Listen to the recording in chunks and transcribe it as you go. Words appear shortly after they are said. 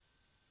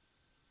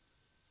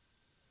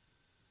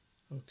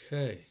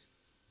Okay,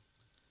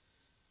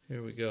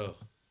 here we go.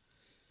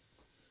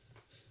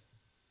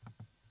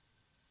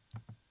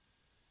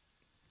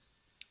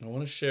 I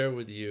want to share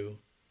with you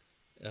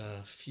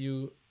a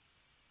few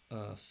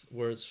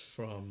words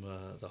from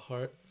the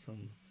heart,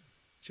 from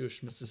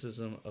Jewish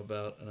mysticism,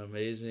 about an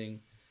amazing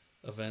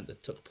event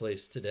that took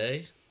place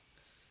today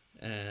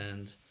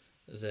and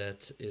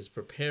that is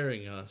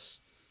preparing us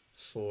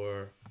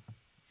for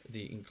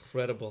the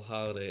incredible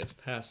holiday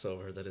of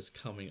Passover that is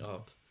coming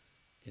up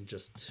in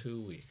just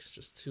 2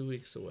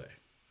 weeks away.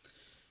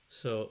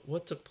 So,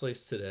 what took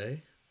place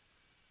today?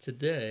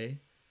 Today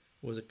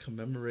was a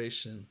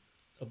commemoration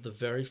of the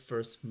very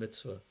first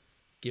mitzvah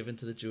given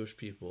to the Jewish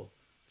people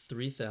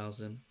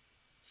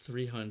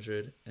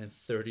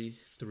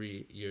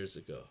 3,333 years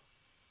ago.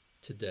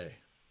 Today.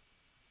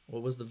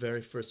 What was the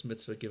very first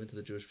mitzvah given to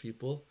the Jewish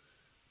people?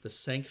 The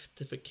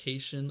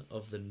sanctification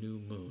of the new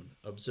moon,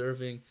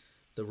 observing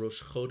the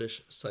Rosh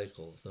Chodesh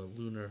cycle, the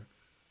lunar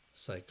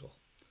cycle.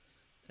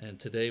 And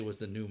today was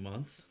the new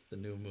month, the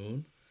new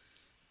moon,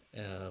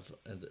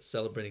 and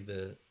celebrating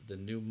the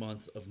new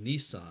month of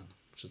Nisan,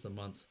 which is the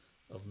month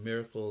of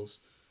miracles,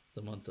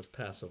 the month of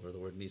Passover. The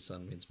word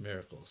Nisan means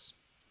miracles.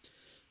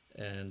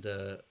 And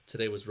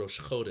today was Rosh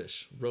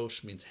Chodesh.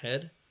 Rosh means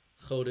head,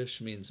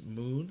 Chodesh means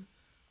moon,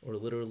 or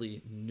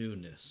literally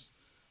newness.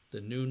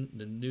 The new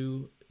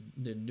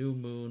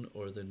moon,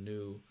 or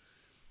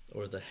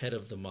the head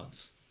of the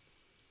month.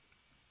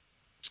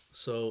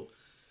 So,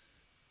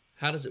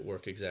 how does it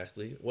work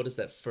exactly? What is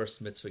that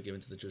first mitzvah given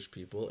to the Jewish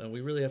people? And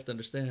we really have to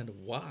understand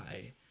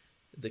why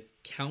the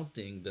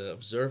counting, the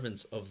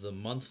observance of the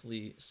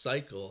monthly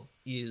cycle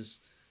is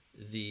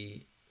the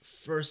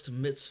first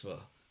mitzvah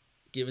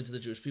given to the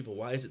Jewish people.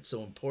 Why is it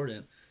so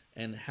important?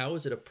 And how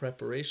is it a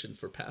preparation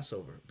for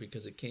Passover?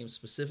 Because it came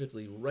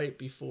specifically right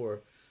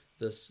before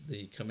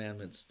the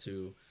commandments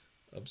to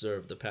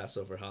observe the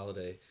Passover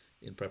holiday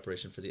in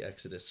preparation for the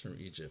Exodus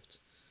from Egypt,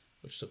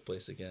 which took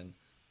place again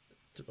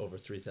over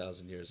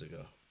 3,000 years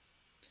ago.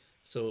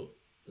 So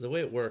the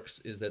way it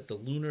works is that the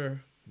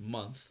lunar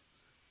month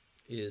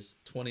is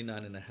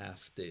 29 and a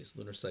half days,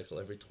 lunar cycle.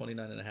 Every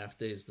 29 and a half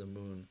days, the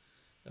moon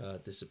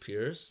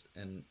disappears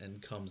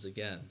and comes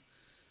again.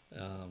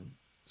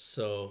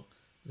 So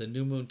the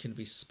new moon can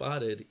be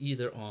spotted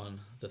either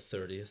on the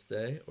 30th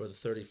day or the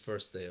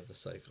 31st day of the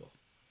cycle.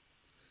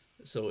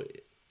 So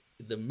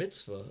the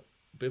mitzvah,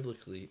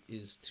 biblically,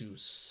 is to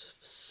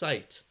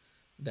sight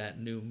that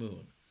new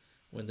moon.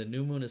 When the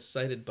new moon is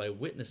sighted by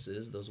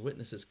witnesses, those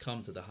witnesses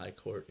come to the high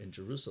court in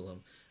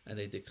Jerusalem and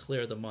they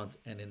declare the month.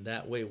 And in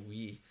that way,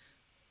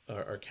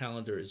 our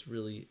calendar is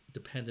really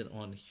dependent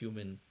on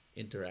human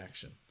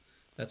interaction.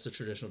 That's the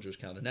traditional Jewish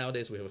calendar.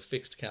 Nowadays, we have a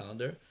fixed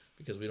calendar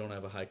because we don't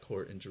have a high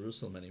court in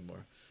Jerusalem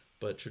anymore.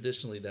 But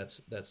traditionally,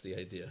 that's the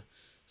idea.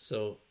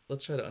 So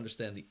let's try to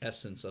understand the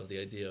essence of the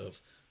idea of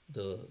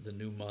the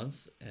new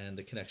month and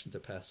the connection to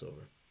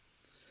Passover.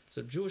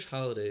 So Jewish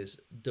holidays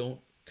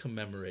don't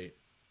commemorate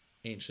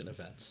ancient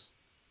events.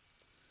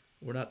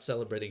 We're not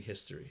celebrating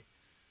history.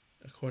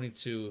 According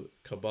to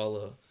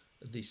Kabbalah,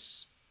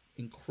 these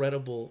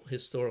incredible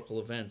historical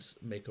events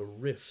make a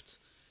rift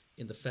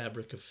in the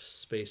fabric of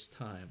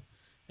space-time.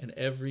 And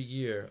every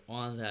year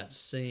on that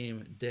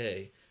same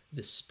day,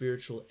 the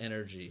spiritual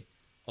energy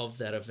of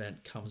that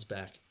event comes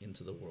back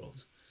into the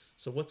world.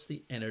 So what's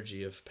the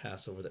energy of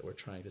Passover that we're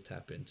trying to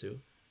tap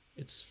into?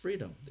 It's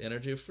freedom, the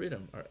energy of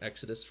freedom, our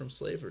exodus from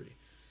slavery.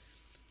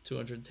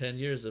 210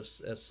 years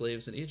as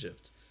slaves in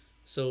Egypt.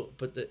 So,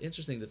 but the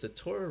interesting that the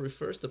Torah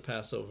refers to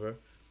Passover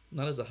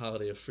not as a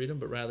holiday of freedom,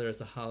 but rather as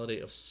the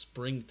holiday of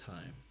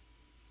springtime.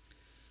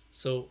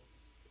 So,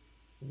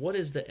 what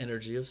is the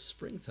energy of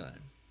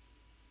springtime?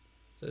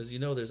 So as you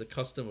know, there's a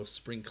custom of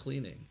spring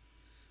cleaning,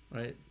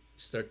 right? You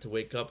start to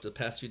wake up. The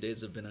past few days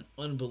have been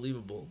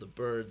unbelievable. The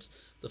birds,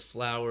 the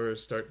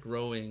flowers start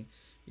growing.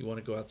 You want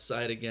to go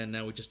outside again.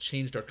 Now we just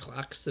changed our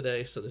clocks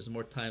today, so there's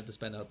more time to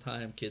spend out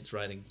time. Kids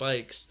riding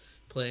bikes,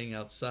 playing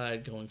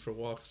outside, going for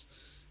walks.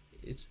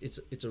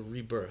 It's a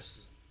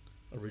rebirth,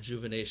 a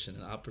rejuvenation,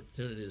 an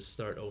opportunity to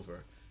start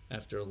over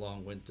after a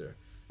long winter.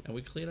 And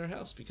we clean our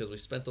house because we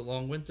spent a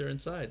long winter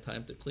inside,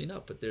 time to clean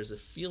up. But there's a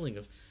feeling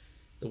of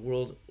the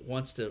world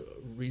wants to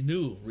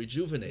renew,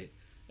 rejuvenate.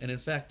 And in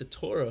fact, the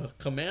Torah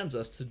commands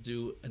us to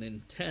do an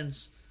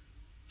intense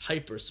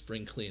hyper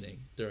spring cleaning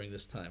during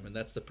this time. And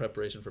that's the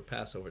preparation for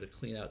Passover, to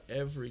clean out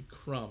every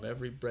crumb,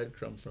 every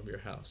breadcrumb from your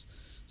house.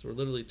 So we're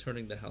literally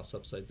turning the house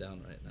upside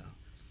down right now.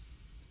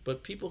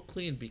 But people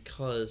clean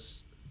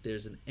because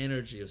there's an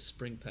energy of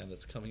springtime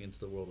that's coming into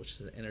the world, which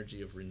is an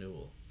energy of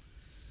renewal.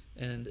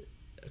 And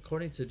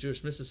according to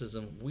Jewish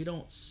mysticism, we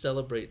don't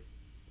celebrate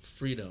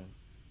freedom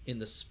in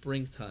the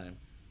springtime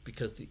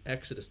because the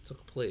Exodus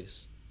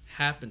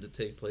happened to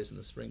take place in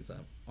the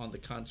springtime. On the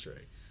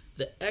contrary,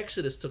 the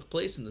Exodus took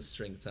place in the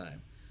springtime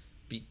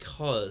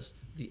because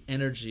the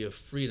energy of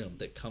freedom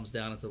that comes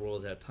down into the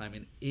world at that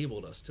time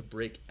enabled us to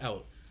break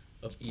out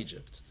of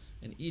Egypt.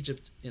 And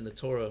Egypt in the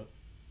Torah,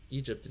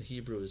 Egypt in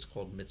Hebrew is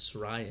called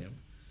Mitzrayim,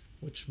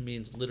 which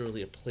means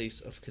literally a place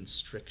of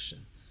constriction.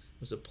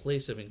 It was a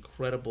place of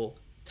incredible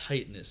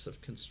tightness,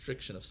 of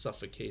constriction, of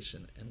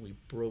suffocation, and we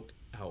broke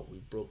out, we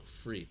broke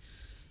free.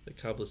 The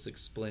Kabbalists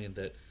explained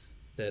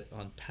that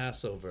on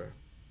Passover,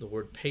 the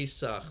word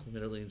Pesach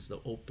literally means the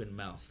open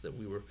mouth, that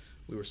we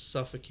were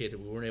suffocated,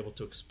 we weren't able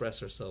to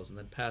express ourselves, and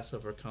then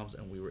Passover comes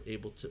and we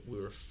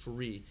were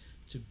free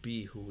to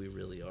be who we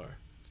really are.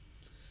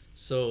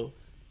 So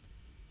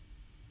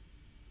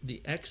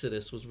the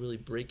Exodus was really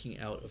breaking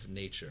out of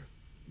nature.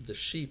 The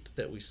sheep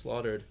that we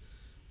slaughtered,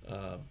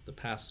 the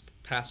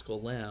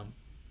Paschal lamb,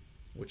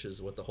 which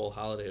is what the whole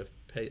holiday of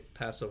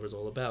Passover is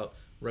all about,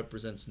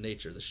 represents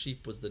nature. The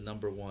sheep was the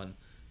number one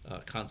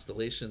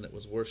constellation that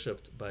was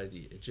worshipped by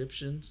the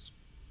Egyptians,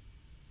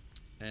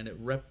 and it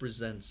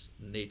represents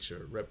nature.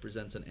 It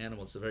represents an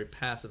animal. It's a very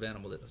passive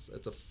animal.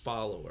 It's a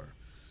follower,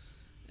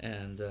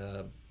 and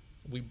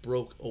we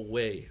broke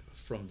away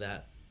from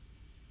that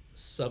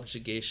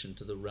subjugation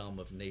to the realm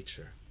of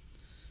nature.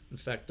 In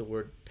fact, the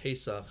word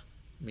Pesach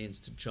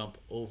means to jump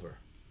over.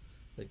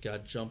 That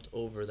God jumped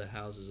over the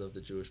houses of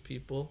the Jewish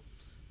people.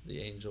 The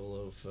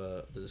angel of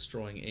the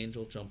destroying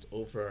angel jumped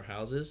over our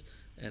houses,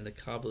 and the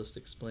Kabbalists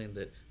explained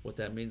that what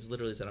that means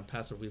literally is that on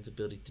Passover we have the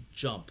ability to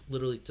jump,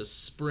 literally to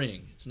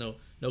spring. It's no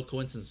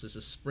coincidence. This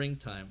is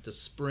springtime, to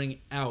spring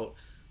out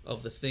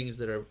of the things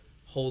that are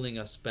holding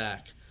us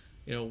back.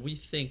 We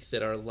think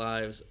that our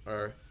lives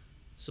are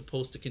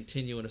supposed to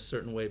continue in a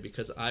certain way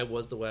because I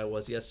was the way I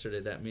was yesterday.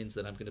 That means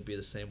that I'm going to be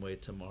the same way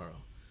tomorrow.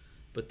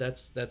 But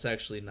that's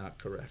actually not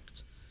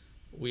correct.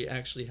 We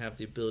actually have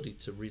the ability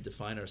to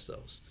redefine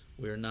ourselves.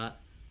 We are not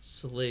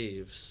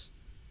slaves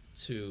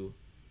to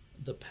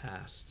the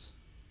past.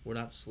 We're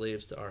not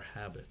slaves to our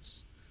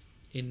habits.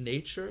 In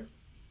nature,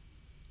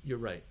 you're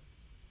right.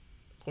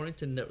 According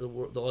to the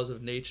laws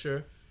of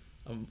nature,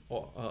 an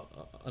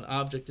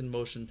object in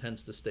motion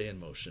tends to stay in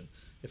motion.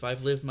 If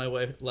I've lived my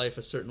life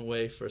a certain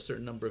way for a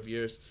certain number of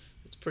years,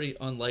 it's pretty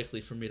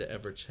unlikely for me to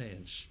ever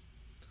change.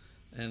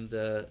 And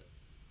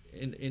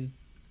in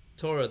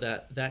Torah,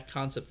 that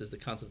concept is the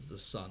concept of the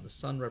sun. The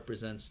sun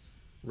represents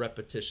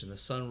repetition. The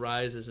sun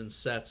rises and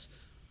sets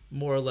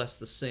more or less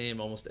the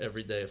same almost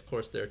every day. Of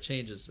course, there are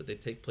changes, but they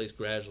take place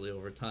gradually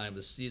over time.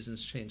 The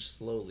seasons change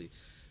slowly.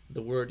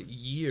 The word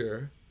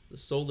year, the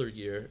solar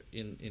year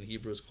in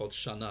Hebrew is called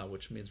Shana,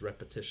 which means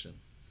repetition.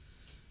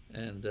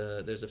 And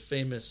there's a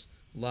famous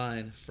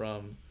line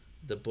from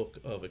the book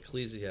of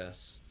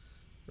Ecclesiastes,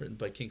 written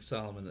by King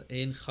Solomon,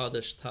 Ein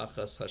Chodesh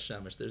tachas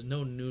hashemesh. There's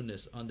no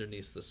newness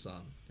underneath the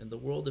sun. In the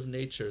world of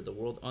nature, the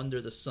world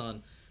under the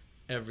sun,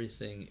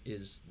 everything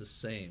is the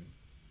same.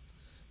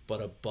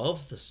 But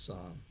above the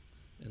sun,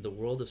 in the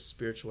world of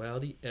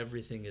spirituality,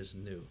 everything is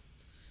new.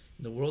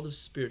 In the world of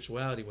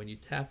spirituality, when you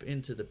tap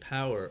into the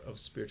power of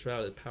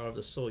spirituality, the power of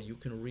the soul, you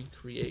can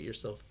recreate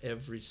yourself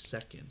every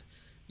second.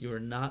 You are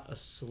not a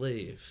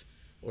slave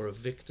or a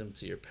victim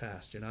to your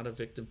past. You're not a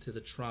victim to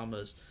the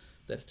traumas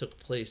that took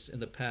place in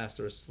the past,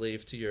 or a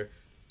slave to your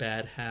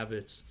bad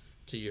habits,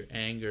 to your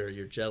anger,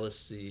 your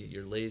jealousy,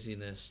 your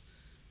laziness.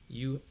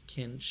 You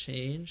can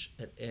change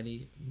at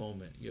any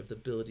moment. You have the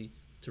ability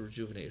to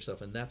rejuvenate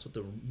yourself, and that's what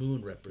the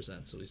moon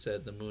represents. So we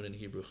said the moon in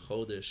Hebrew,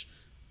 Chodesh,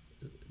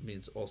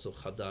 means also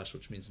Chadash,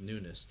 which means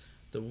newness.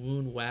 The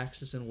moon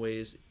waxes and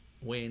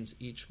wanes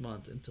each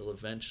month until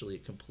eventually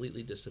it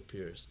completely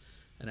disappears.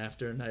 And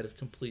after a night of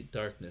complete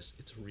darkness,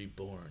 it's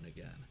reborn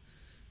again.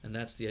 And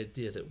that's the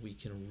idea, that we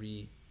can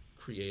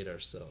recreate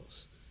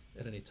ourselves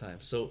at any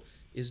time. So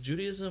is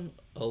Judaism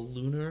a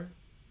lunar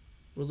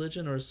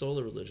religion or a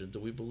solar religion? Do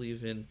we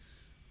believe in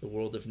the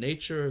world of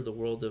nature or the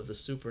world of the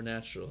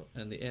supernatural?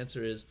 And the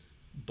answer is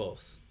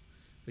both.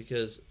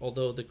 Because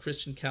although the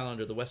Christian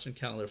calendar, the Western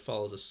calendar,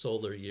 follows a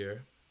solar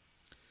year,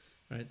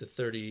 right? The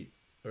 30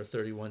 or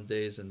 31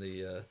 days in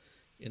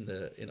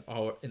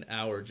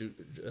our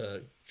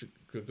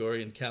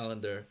Gregorian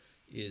calendar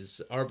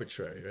is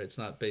arbitrary, right? It's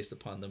not based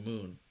upon the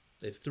moon.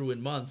 They threw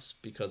in months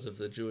because of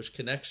the Jewish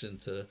connection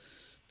to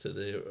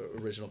the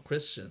original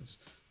Christians,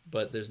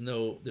 but there's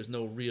no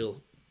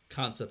real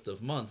concept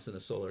of months in a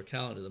solar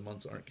calendar. The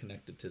months aren't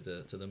connected to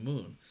the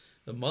moon.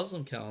 The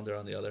Muslim calendar,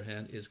 on the other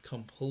hand, is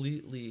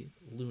completely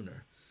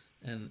lunar,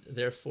 and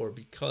therefore,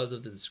 because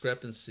of the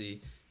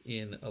discrepancy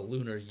in a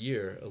lunar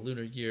year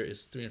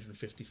is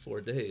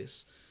 354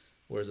 days,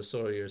 whereas a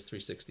solar year is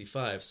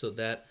 365. So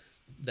that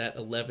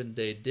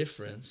 11-day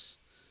difference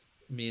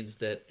means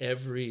that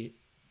every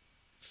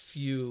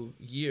few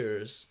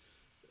years,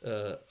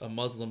 a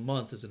Muslim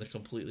month is in a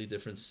completely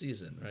different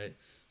season, right?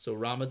 So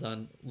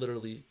Ramadan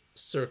literally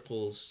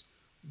circles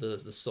the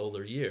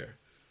solar year.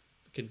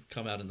 It can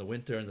come out in the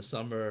winter, in the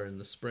summer, in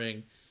the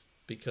spring,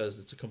 because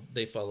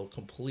Muslims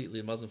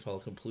follow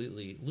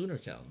completely lunar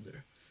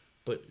calendar.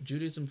 But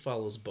Judaism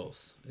follows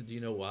both. And do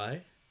you know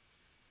why?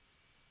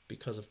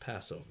 Because of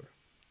Passover.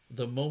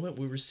 The moment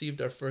we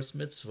received our first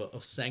mitzvah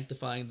of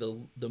sanctifying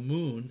the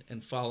moon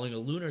and following a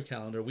lunar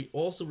calendar, we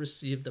also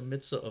received the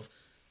mitzvah of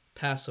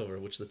Passover,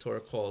 which the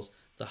Torah calls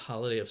the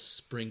holiday of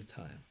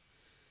springtime.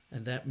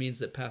 And that means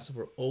that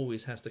Passover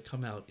always has to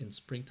come out in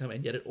springtime,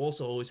 and yet it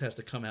also always has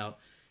to come out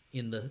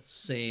in the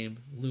same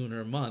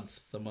lunar month,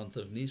 the month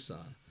of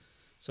Nisan.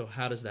 So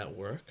how does that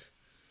work?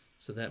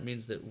 So that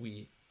means that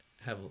we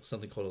have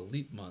something called a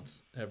leap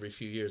month. Every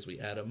few years we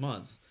add a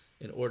month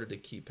in order to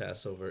keep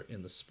Passover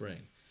in the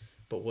spring.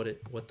 But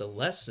what the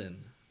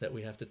lesson that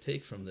we have to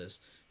take from this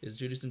is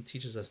Judaism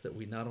teaches us that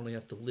we not only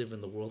have to live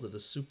in the world of the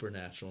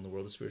supernatural, in the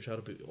world of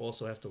spirituality, but we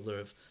also have to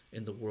live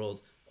in the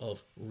world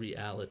of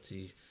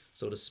reality,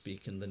 so to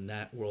speak, in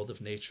the world of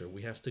nature.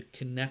 We have to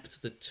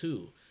connect the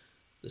two,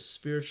 the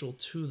spiritual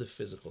to the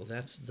physical.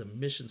 That's the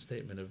mission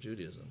statement of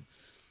Judaism.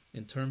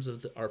 In terms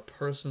of our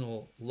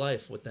personal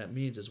life, what that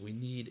means is we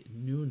need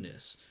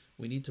newness.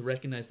 We need to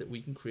recognize that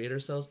we can create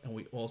ourselves, and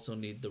we also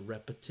need the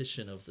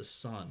repetition of the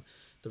sun,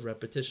 the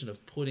repetition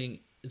of putting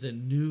the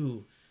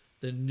new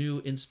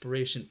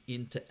inspiration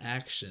into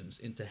actions,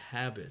 into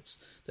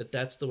habits.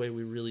 That's the way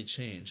we really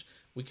change.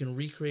 We can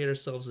recreate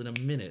ourselves in a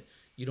minute.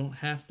 You don't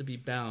have to be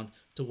bound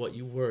to what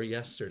you were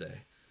yesterday.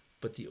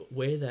 But the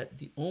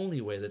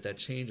only way that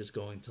change is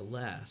going to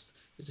last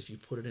is if you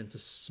put it into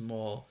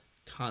small,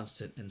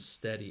 constant, and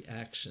steady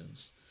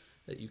actions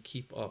that you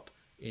keep up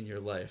in your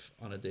life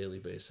on a daily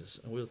basis.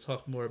 And we'll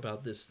talk more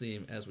about this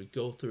theme as we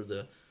go through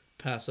the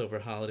Passover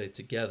holiday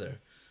together.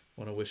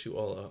 I want to wish you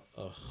all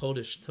a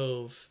Chodesh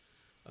Tov,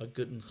 a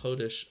good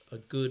Chodesh, a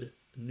good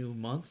new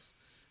month.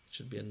 It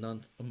should be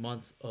a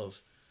month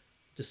of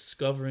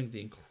discovering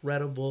the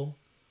incredible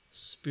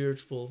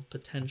spiritual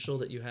potential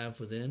that you have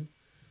within,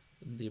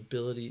 and the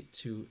ability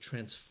to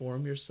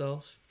transform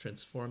yourself,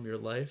 transform your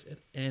life at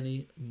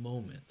any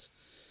moment.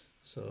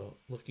 So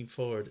looking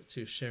forward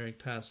to sharing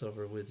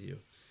Passover with you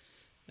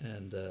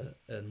and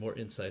more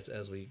insights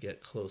as we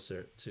get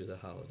closer to the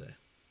holiday.